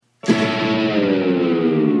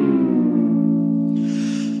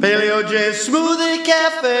Paleo J Smoothie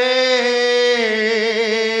Cafe.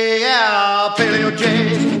 Yeah, Paleo J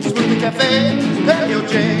Smoothie Cafe. Paleo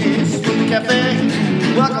J Smoothie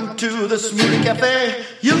Cafe. Welcome to the Smoothie Cafe.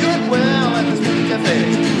 You get well at the Smoothie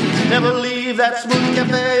Cafe. Never leave that Smoothie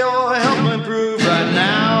Cafe or help improve right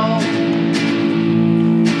now.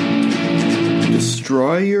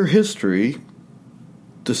 Destroy your history,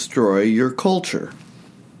 destroy your culture.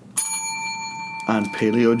 On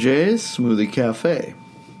Paleo J's Smoothie Cafe.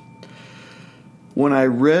 When I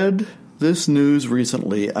read this news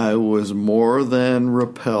recently, I was more than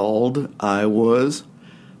repelled. I was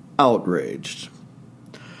outraged.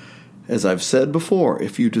 As I've said before,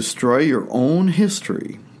 if you destroy your own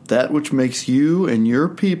history, that which makes you and your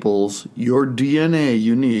peoples, your DNA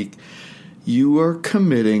unique, you are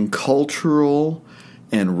committing cultural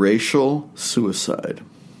and racial suicide.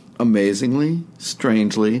 Amazingly,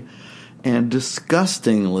 strangely, and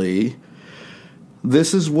disgustingly,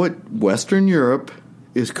 this is what Western Europe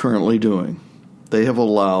is currently doing. They have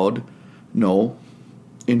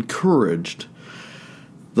encouraged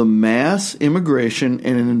the mass immigration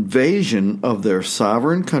and invasion of their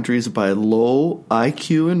sovereign countries by low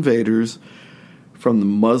IQ invaders from the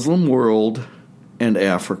Muslim world and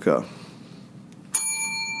Africa.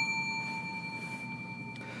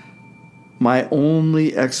 My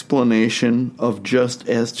only explanation of just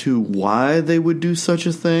as to why they would do such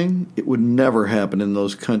a thing, it would never happen in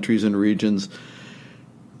those countries and regions,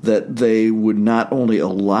 that they would not only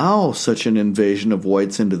allow such an invasion of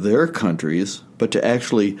whites into their countries, but to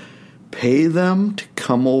actually pay them to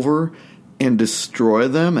come over and destroy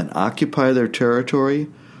them and occupy their territory.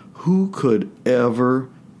 Who could ever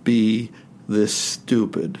be this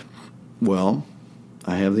stupid? Well,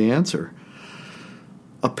 I have the answer.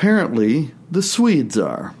 Apparently, the Swedes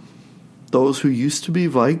are. Those who used to be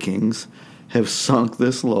Vikings have sunk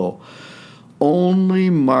this low.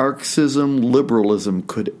 Only Marxism, liberalism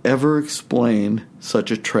could ever explain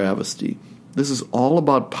such a travesty. This is all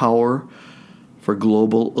about power for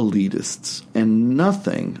global elitists and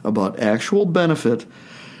nothing about actual benefit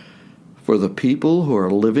for the people who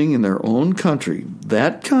are living in their own country.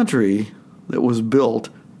 That country that was built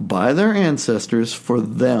by their ancestors for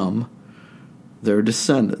them, their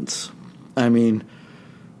descendants. I mean,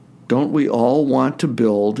 don't we all want to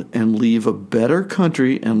build and leave a better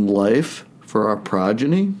country and life for our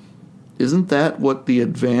progeny? Isn't that what the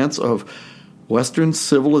advance of Western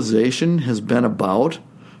civilization has been about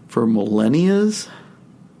for millennia?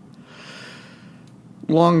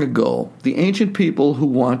 Long ago, the ancient people who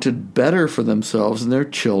wanted better for themselves and their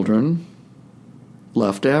children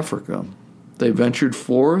left Africa. They ventured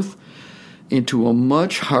forth into a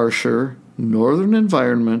much harsher northern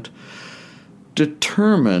environment,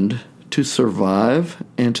 determined to survive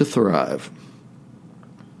and to thrive.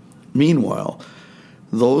 Meanwhile,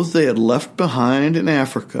 those they had left behind in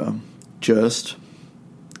Africa just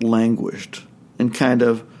languished and kind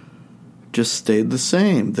of just stayed the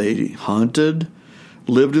same. They hunted,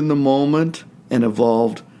 lived in the moment, and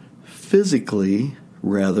evolved physically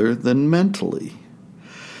rather than mentally.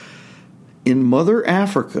 In Mother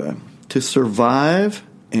Africa, to survive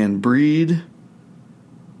and breed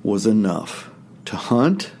was enough. To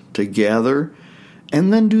hunt, to gather,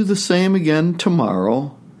 and then do the same again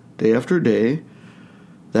tomorrow, day after day,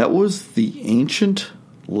 that was the ancient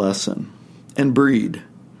lesson. And breed.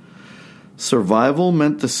 Survival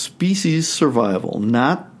meant the species' survival,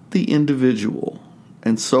 not the individual.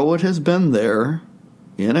 And so it has been there,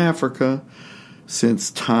 in Africa,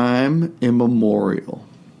 since time immemorial.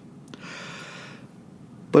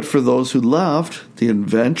 But for those who left, the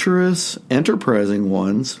adventurous, enterprising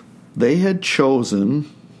ones, they had chosen,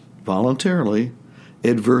 voluntarily,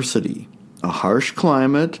 adversity, a harsh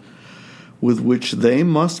climate with which they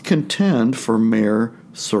must contend for mere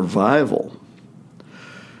survival.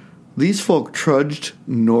 These folk trudged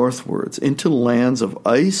northwards into lands of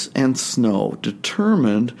ice and snow,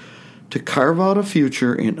 determined to carve out a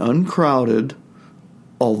future in uncrowded,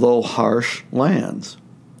 although harsh lands.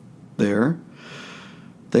 There,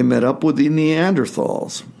 they met up with the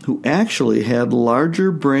Neanderthals, who actually had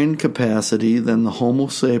larger brain capacity than the Homo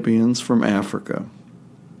sapiens from Africa.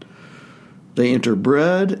 They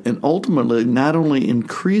interbred and ultimately not only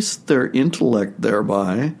increased their intellect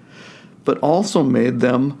thereby, but also made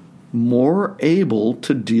them more able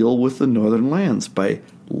to deal with the northern lands by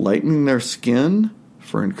lightening their skin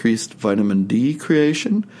for increased vitamin D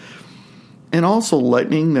creation, and also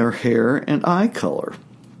lightening their hair and eye color.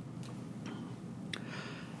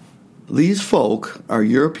 These folk, our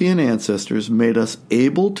European ancestors, made us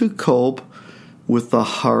able to cope with the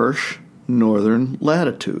harsh northern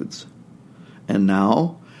latitudes. And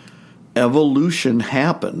now evolution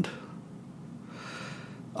happened.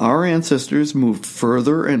 Our ancestors moved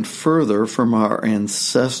further and further from our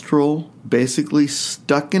ancestral, basically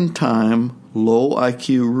stuck-in-time, low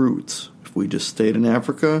IQ roots. If we just stayed in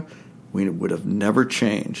Africa, we would have never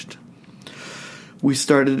changed. We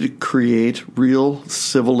started to create real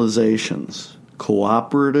civilizations,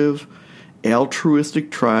 cooperative,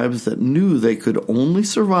 altruistic tribes that knew they could only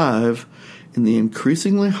survive in the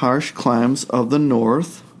increasingly harsh climes of the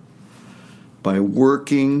North by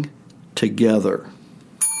working together.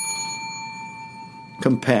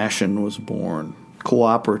 Compassion was born.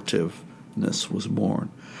 Cooperativeness was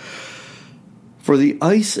born. For the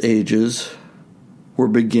Ice Ages were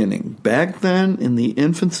beginning, back then in the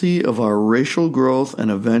infancy of our racial growth and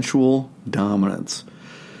eventual dominance.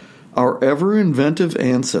 Our ever-inventive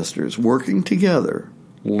ancestors, working together,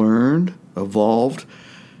 learned, evolved,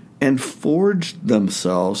 and forged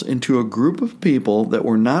themselves into a group of people that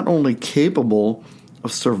were not only capable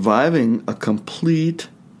of surviving a complete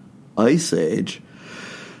ice age,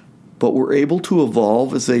 but were able to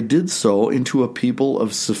evolve as they did so into a people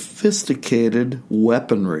of sophisticated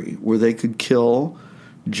weaponry, where they could kill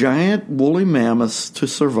giant woolly mammoths to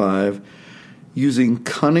survive using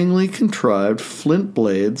cunningly contrived flint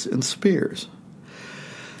blades and spears.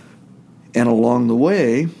 And along the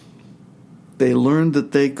way, they learned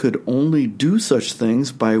that they could only do such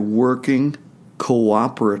things by working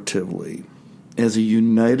cooperatively as a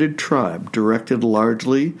united tribe directed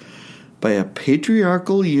largely by a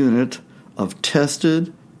patriarchal unit of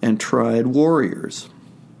tested and tried warriors.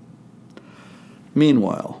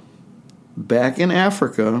 Meanwhile, back in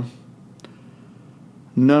Africa,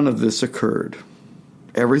 none of this occurred.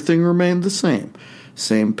 Everything remained the same.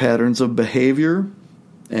 Same patterns of behavior,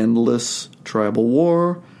 endless tribal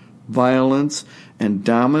war, violence, and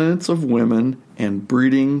dominance of women, and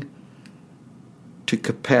breeding to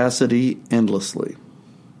capacity endlessly.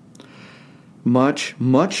 Much,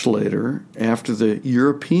 much later, after the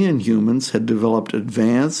European humans had developed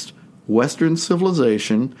advanced Western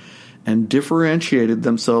civilization and differentiated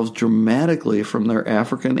themselves dramatically from their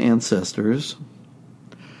African ancestors,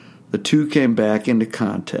 the two came back into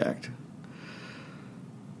contact.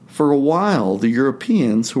 For a while, the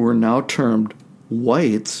Europeans, who were now termed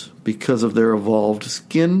whites because of their evolved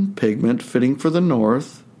skin pigment fitting for the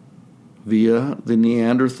North via the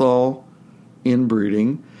Neanderthal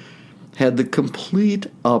inbreeding, had the complete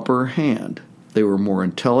upper hand. They were more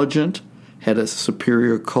intelligent, had a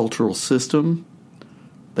superior cultural system.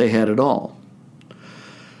 They had it all.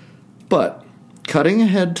 But cutting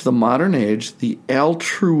ahead to the modern age, the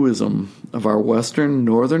altruism of our Western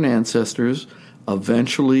Northern ancestors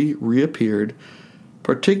eventually reappeared,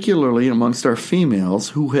 particularly amongst our females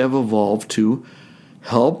who have evolved to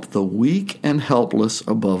help the weak and helpless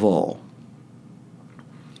above all.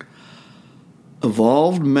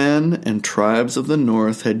 Evolved men and tribes of the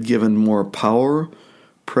North had given more power,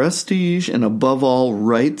 prestige, and above all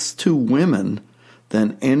rights to women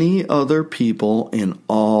than any other people in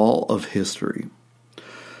all of history.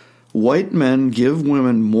 White men give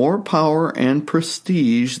women more power and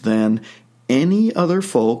prestige than any other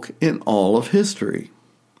folk in all of history.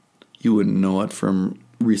 You wouldn't know it from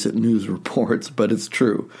recent news reports, but it's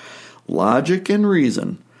true. Logic and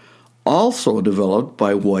reason, also developed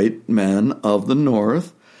by white men of the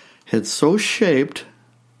North, had so shaped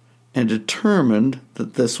and determined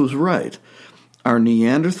that this was right. Our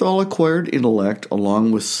Neanderthal-acquired intellect,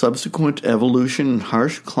 along with subsequent evolution in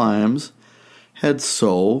harsh climes, had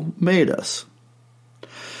so made us.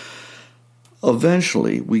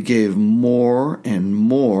 Eventually, we gave more and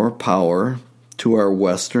more power to our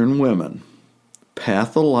Western women.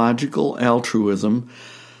 Pathological altruism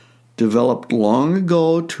developed long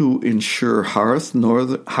ago to ensure harsh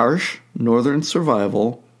northern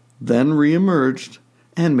survival, then reemerged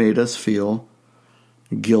and made us feel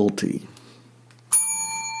guilty.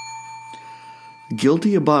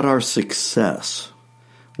 Guilty about our success.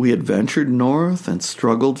 We had ventured north and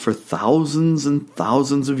struggled for thousands and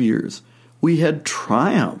thousands of years. We had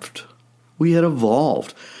triumphed. We had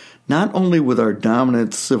evolved, not only with our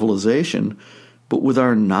dominant civilization, but with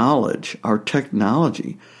our knowledge, our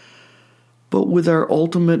technology, but with our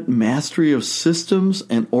ultimate mastery of systems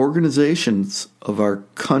and organizations of our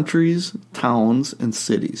countries, towns, and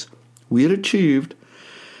cities. We had achieved,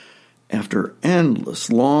 after endless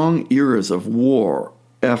long eras of war,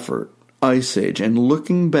 effort, ice age, and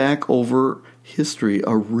looking back over history,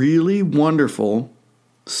 a really wonderful,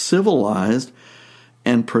 civilized,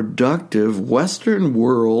 and productive Western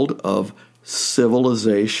world of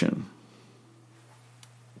civilization.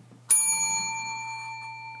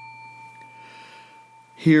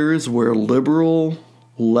 Here is where liberal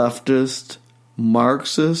leftist,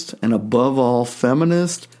 Marxist, and above all,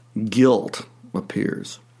 feminist guilt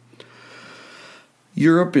appears.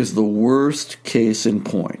 Europe is the worst case in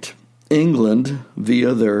point. England,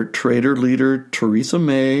 via their traitor leader Theresa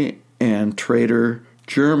May and traitor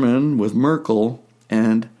German with Merkel,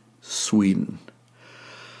 and Sweden.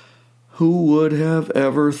 Who would have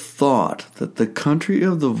ever thought that the country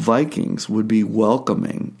of the Vikings would be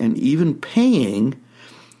welcoming and even paying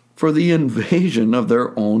for the invasion of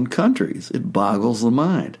their own countries? It boggles the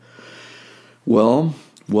mind. Well,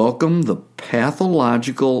 welcome the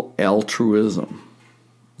pathological altruism.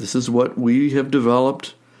 This is what we have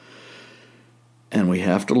developed and we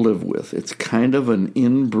have to live with. It's kind of an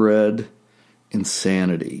inbred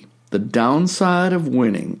insanity. The downside of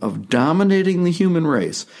winning, of dominating the human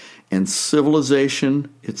race and civilization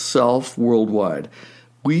itself worldwide,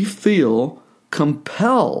 we feel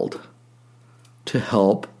compelled to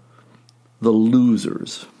help the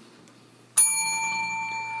losers.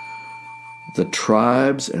 The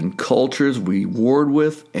tribes and cultures we warred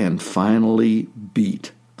with and finally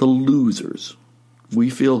beat. The losers. We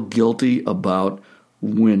feel guilty about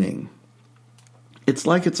winning. It's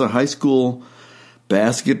like it's a high school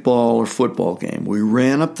basketball or football game. We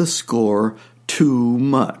ran up the score too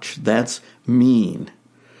much. That's mean.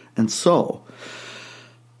 And so,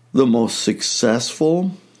 the most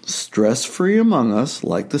successful, stress-free among us,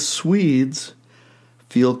 like the Swedes,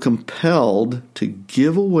 feel compelled to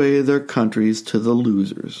give away their countries to the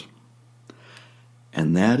losers.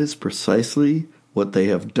 And that is precisely what they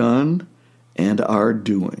have done and are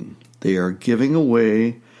doing. They are giving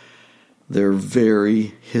away their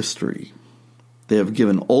very history. They have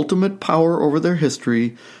given ultimate power over their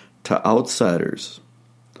history to outsiders.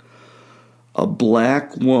 A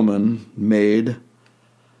black woman made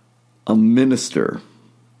a minister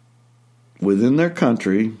within their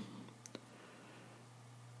country,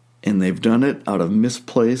 and they've done it out of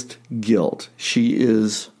misplaced guilt. She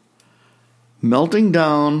is melting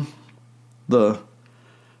down the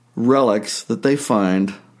relics that they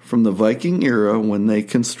find from the Viking era when they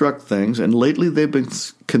construct things, and lately they've been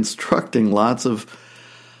constructing lots of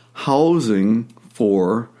housing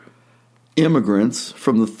for immigrants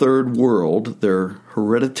from the third world, their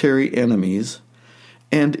hereditary enemies,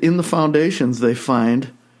 and in the foundations they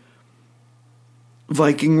find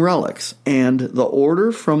Viking relics. And the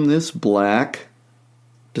order from this black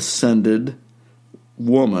descended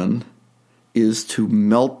woman is to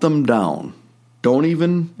melt them down. Don't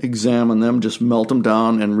even examine them, just melt them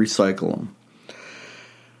down and recycle them.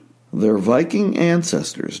 Their Viking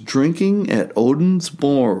ancestors, drinking at Odin's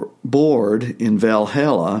board in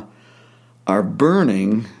Valhalla, are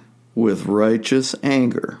burning with righteous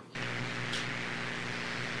anger.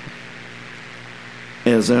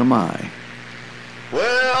 As am I.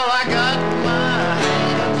 Well, I got my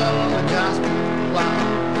hands on the gospel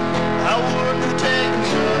line. I wouldn't take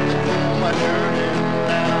something for my journey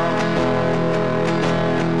now.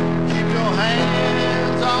 Keep your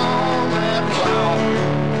hands on that plow,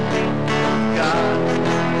 God.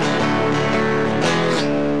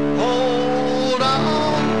 Hold on.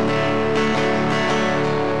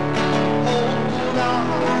 Hold on.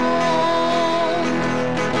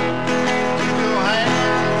 Keep your hands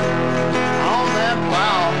on that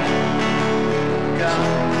plow,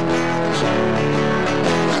 God.